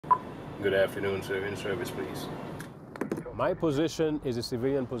Good afternoon, sir. In service, please. My position is a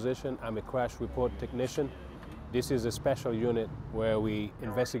civilian position. I'm a crash report technician. This is a special unit where we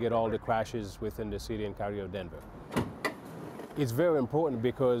investigate all the crashes within the city and county of Denver. It's very important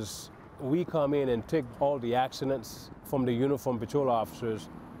because we come in and take all the accidents from the uniformed patrol officers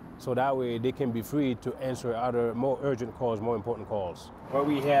so that way they can be free to answer other more urgent calls, more important calls. What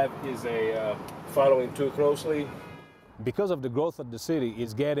we have is a following too closely. Because of the growth of the city,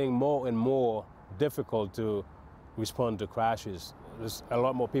 it's getting more and more difficult to respond to crashes. There's a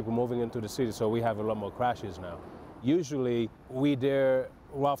lot more people moving into the city, so we have a lot more crashes now. Usually, we're there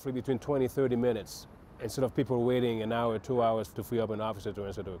roughly between 20, 30 minutes, instead of people waiting an hour, 2 hours to free up an officer to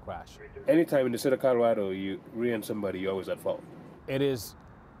answer to a crash. Anytime in the state of Colorado you rear-end somebody, you're always at fault. It is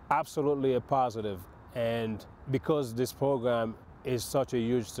absolutely a positive, and because this program is such a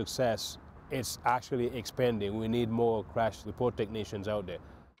huge success, it's actually expanding. We need more crash report technicians out there.